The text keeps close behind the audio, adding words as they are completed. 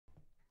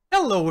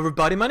Hello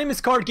everybody, my name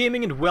is Card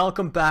Gaming and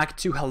welcome back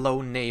to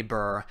Hello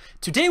Neighbor.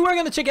 Today we're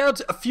gonna check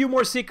out a few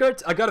more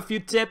secrets. I got a few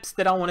tips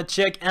that I want to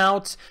check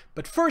out.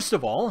 But first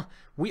of all,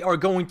 we are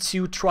going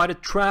to try to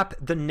trap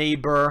the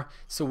neighbor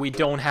so we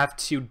don't have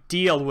to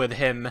deal with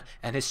him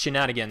and his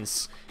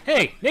shenanigans.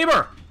 Hey,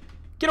 neighbor!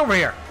 Get over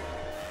here!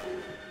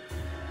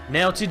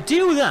 Now to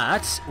do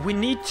that, we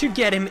need to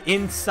get him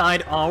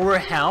inside our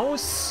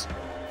house.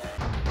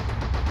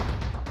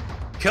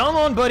 Come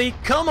on, buddy,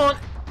 come on!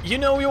 You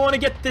know we want to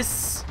get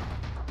this.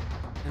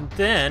 And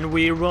then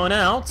we run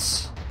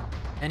out,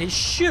 and he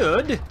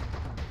should,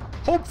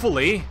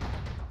 hopefully,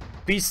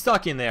 be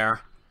stuck in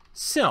there.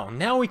 So,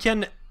 now we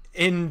can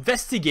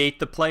investigate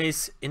the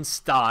place in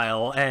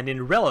style and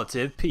in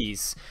relative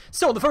peace.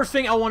 So, the first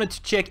thing I wanted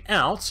to check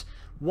out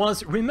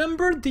was,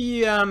 remember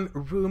the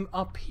room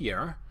up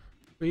here?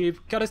 We've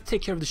got to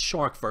take care of the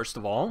shark first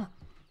of all.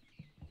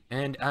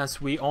 And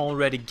as we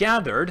already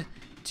gathered,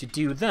 to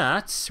do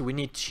that, we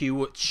need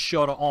to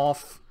shut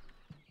off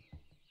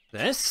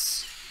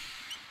this.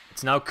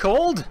 It's now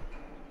cold.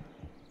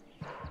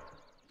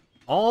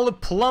 All the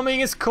plumbing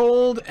is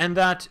cold, and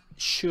that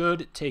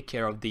should take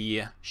care of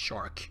the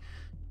shark.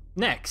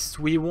 Next,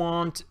 we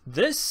want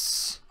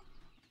this,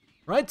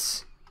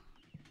 right?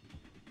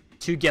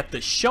 To get the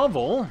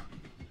shovel.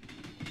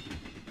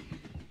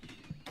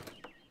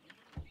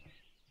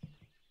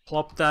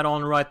 Plop that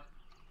on right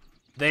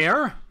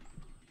there.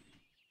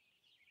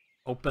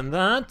 Open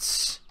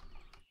that.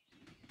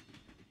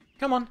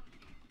 Come on,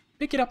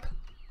 pick it up.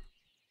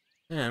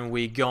 And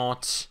we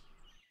got...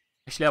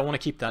 Actually, I want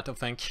to keep that, I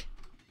think.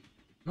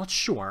 Not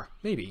sure.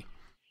 Maybe.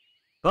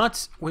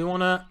 But we want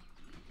to...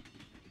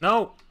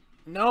 No!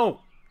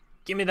 No!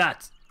 Give me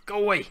that! Go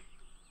away!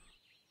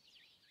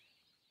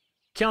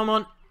 Come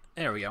on!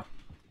 There we go.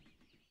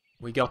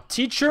 We got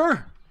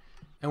teacher.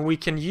 And we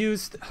can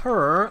use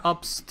her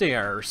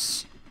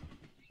upstairs.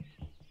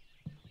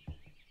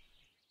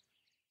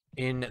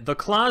 In the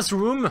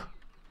classroom.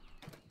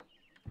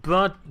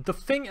 But the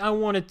thing I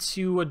wanted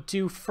to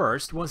do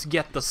first was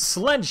get the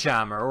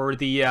sledgehammer, or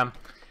the,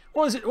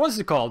 what is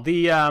it called?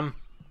 The, not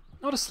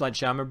a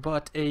sledgehammer,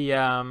 but a,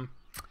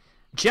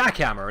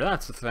 jackhammer,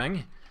 that's the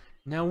thing.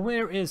 Now,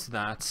 where is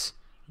that?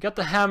 Got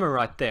the hammer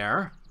right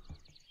there.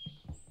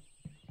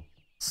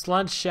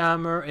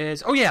 Sledgehammer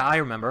is, oh yeah, I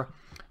remember.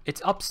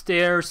 It's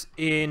upstairs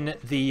in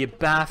the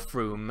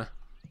bathroom.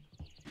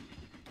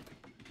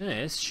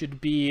 This should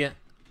be,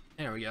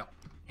 there we go.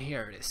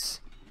 Here it is.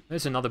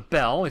 There's another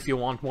bell if you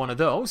want one of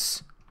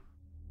those.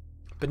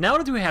 But now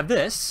that we have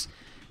this,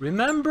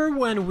 remember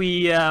when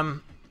we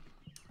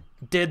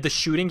did the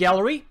shooting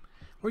gallery?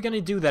 We're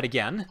gonna do that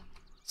again.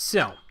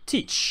 So,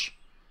 teach.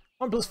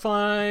 1 plus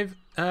 5,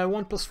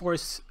 1 plus 4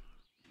 is...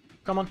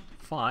 Come on,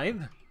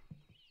 5.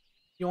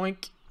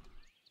 Yoink.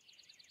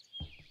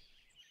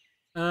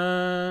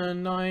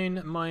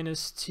 9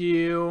 minus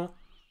 2.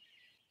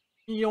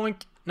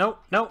 Yoink. No,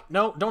 no,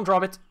 no, don't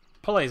drop it.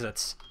 Place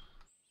it.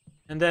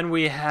 And then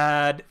we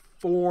had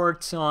 4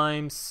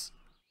 times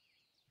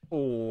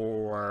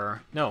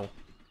 4. No.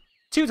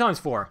 2 times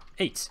 4.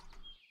 8.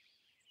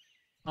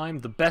 I'm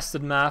the best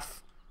at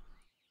math.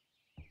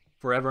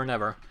 Forever and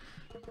ever.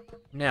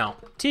 Now,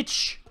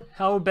 teach.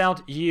 How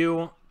about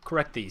you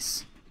correct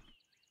these?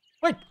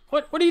 Wait,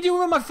 what are you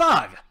doing with my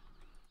 5?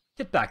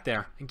 Get back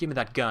there and give me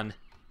that gun.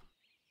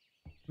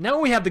 Now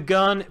we have the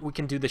gun, we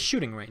can do the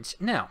shooting range.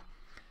 Now,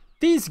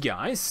 these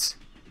guys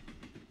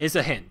is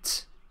a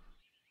hint.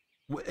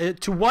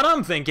 To what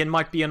I'm thinking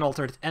might be an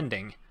alternate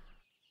ending.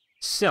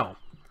 So,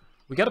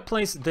 we gotta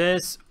place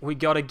this, we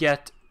gotta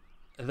get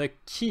the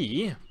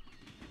key.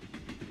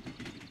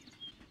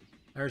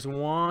 There's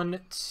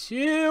 1,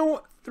 2,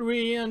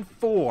 3, and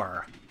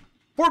 4.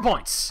 4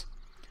 points!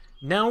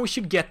 Now we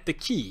should get the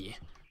key,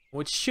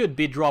 which should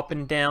be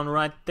dropping down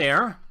right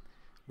there.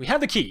 We have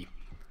the key,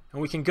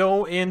 and we can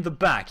go in the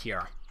back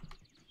here.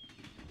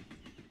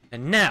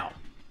 And now,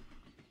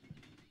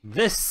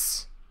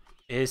 this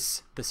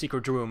is the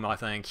secret room, I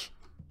think.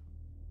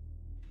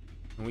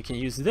 And we can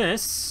use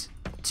this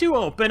to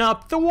open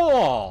up the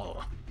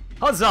wall.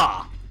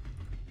 Huzzah!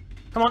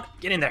 Come on,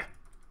 get in there.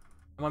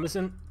 Am I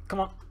missing?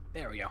 Come on.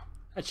 There we go.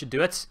 That should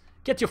do it.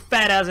 Get your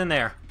fat ass in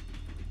there.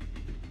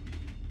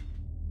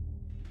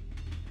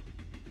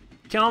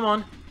 Come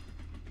on.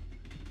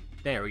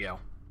 There we go.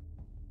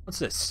 What's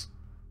this?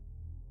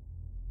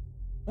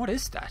 What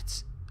is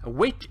that?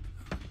 Awake?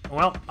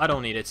 Well, I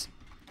don't need it.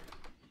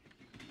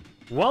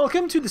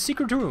 Welcome to the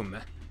secret room.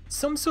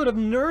 Some sort of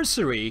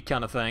nursery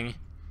kind of thing.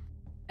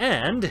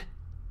 And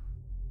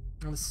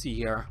let's see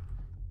here.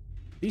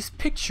 These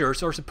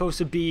pictures are supposed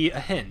to be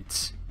a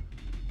hint.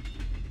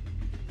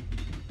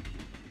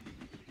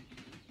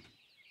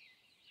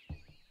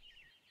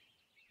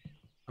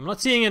 I'm not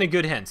seeing any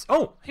good hints.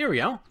 Oh, here we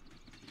go.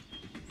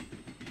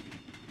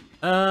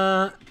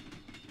 The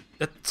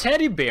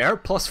teddy bear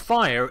plus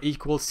fire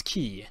equals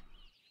key.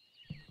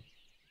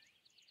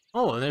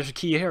 Oh, and there's a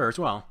key here as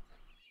well.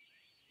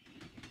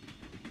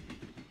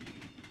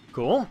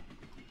 Cool.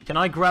 Can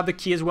I grab the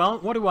key as well?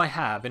 What do I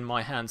have in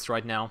my hands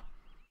right now?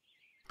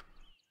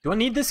 Do I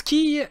need this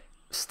key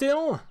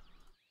still?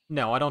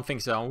 No, I don't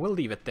think so. We'll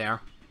leave it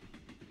there.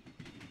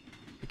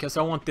 Because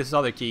I want this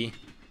other key.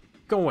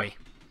 Go away.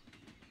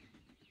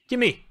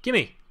 Gimme!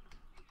 Gimme!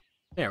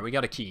 There, we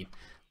got a key.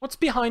 What's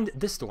behind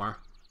this door?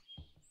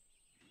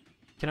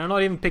 Can I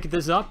not even pick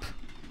this up?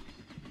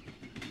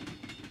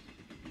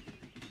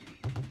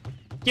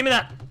 Give me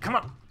that! Come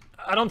on!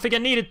 I don't think I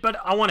need it, but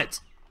I want it!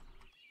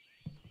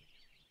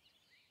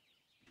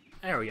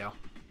 There we go.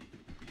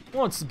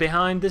 What's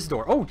behind this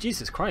door? Oh,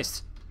 Jesus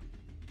Christ.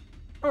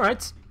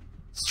 Alright.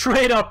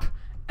 Straight up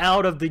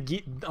out of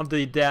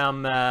the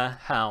damn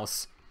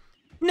house.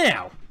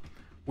 Now,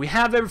 we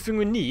have everything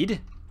we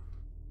need.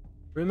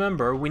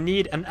 Remember, we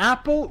need an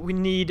apple, we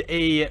need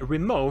a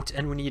remote,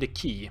 and we need a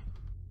key.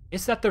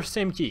 Is that the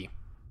same key?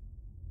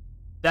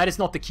 That is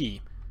not the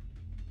key.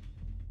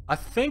 I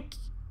think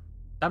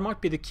that might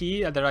be the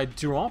key that I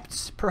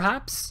dropped,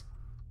 perhaps.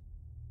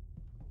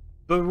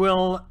 But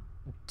we'll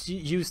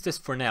use this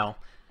for now.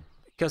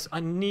 Because I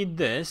need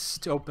this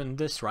to open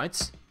this,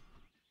 right?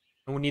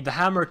 And we need the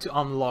hammer to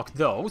unlock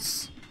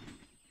those.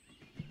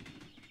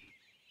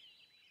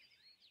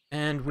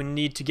 And we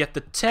need to get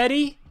the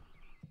teddy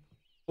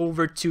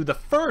over to the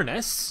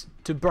furnace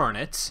to burn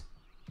it.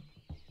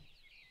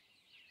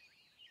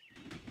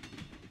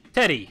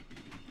 Teddy,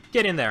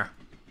 get in there.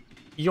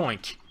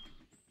 Yoink.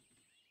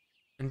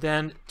 And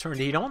then turn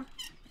the heat on.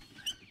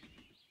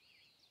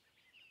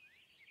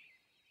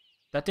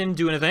 That didn't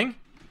do anything.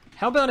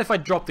 How about if I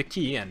drop the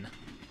key in?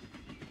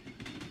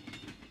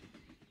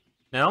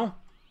 No?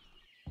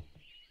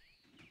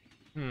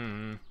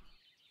 Is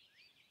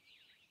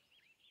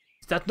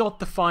that not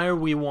the fire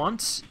we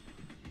want?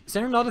 Is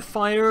there another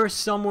fire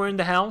somewhere in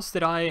the house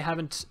that I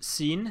haven't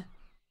seen?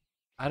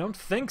 I don't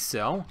think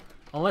so.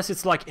 Unless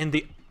it's like in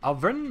the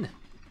oven?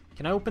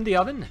 Can I open the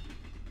oven?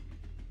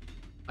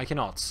 I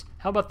cannot.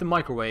 How about the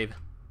microwave?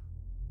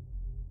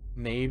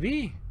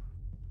 Maybe?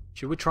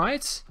 Should we try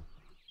it?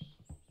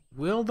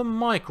 Will the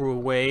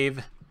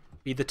microwave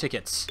be the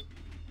ticket?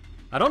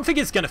 I don't think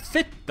it's gonna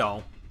fit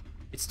though.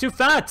 It's too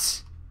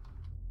fat!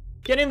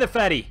 Get in there,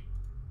 fatty!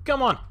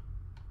 Come on!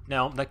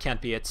 No, that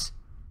can't be it.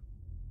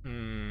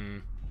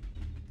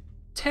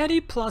 Teddy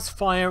plus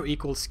fire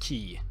equals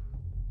key.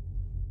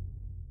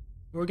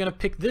 We're gonna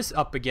pick this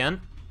up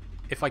again.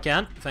 If I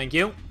can, thank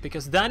you.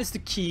 Because that is the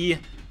key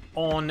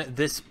on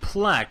this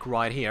plaque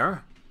right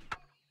here.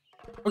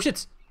 Oh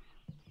shit!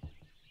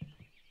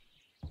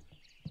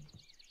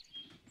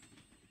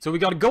 So we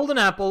got a golden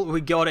apple,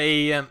 we got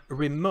a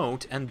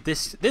remote, and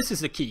this is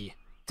the key.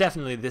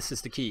 Definitely this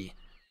is the key.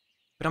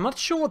 But I'm not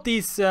sure what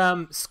these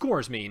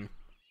scores mean.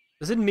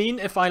 Does it mean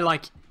if I,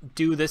 like,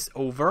 do this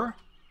over?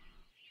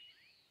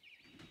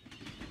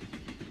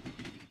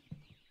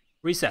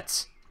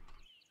 Resets.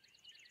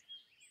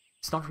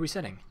 It's not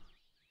resetting.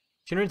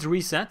 Shouldn't it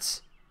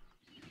reset?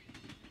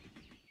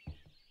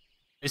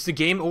 Is the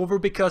game over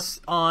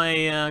because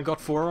I got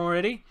 4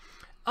 already?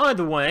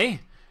 Either way,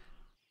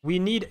 we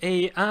need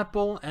a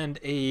apple and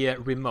a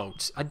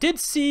remote. I did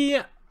see...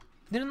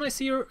 Didn't I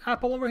see your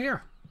apple over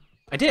here?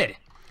 I did.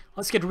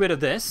 Let's get rid of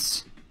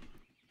this.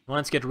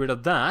 Let's get rid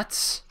of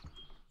that.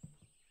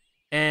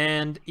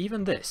 And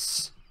even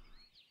this.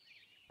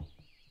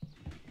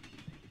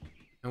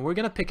 And we're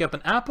gonna pick up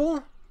an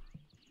apple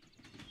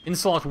in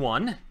slot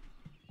 1.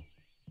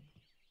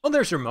 Oh,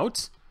 there's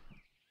remote.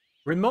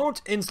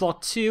 Remote in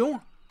slot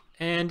 2.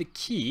 And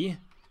key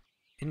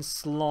in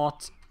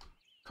slot...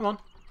 Come on.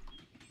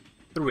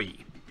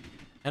 3.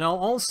 And I'll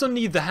also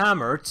need the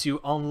hammer to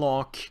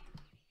unlock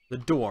the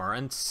door.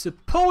 And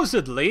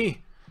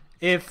supposedly,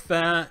 if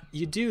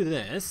you do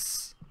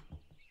this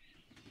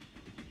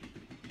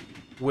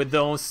with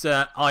those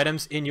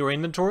items in your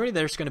inventory,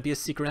 there's going to be a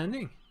secret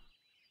ending.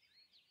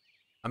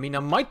 I mean, I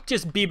might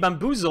just be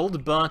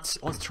bamboozled, but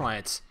let's try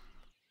it.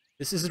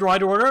 This is the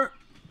right order.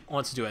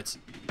 Let's do it.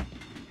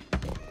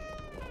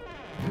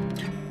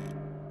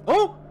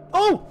 Oh!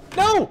 Oh!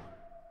 No!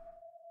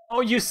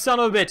 Oh, you son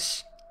of a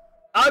bitch!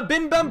 I've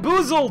been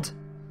bamboozled!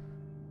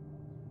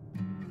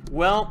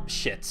 Well,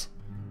 shit.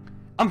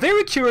 I'm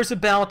very curious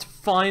about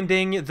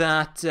finding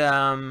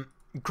that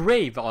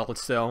grave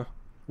also.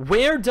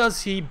 Where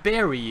does he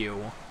bury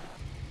you?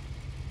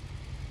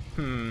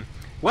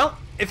 Well,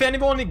 if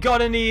anyone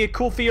got any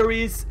cool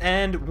theories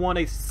and want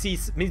to see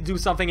me do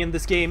something in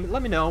this game,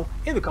 let me know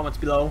in the comments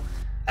below.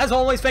 As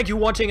always, thank you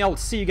for watching. I will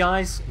see you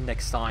guys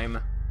next time.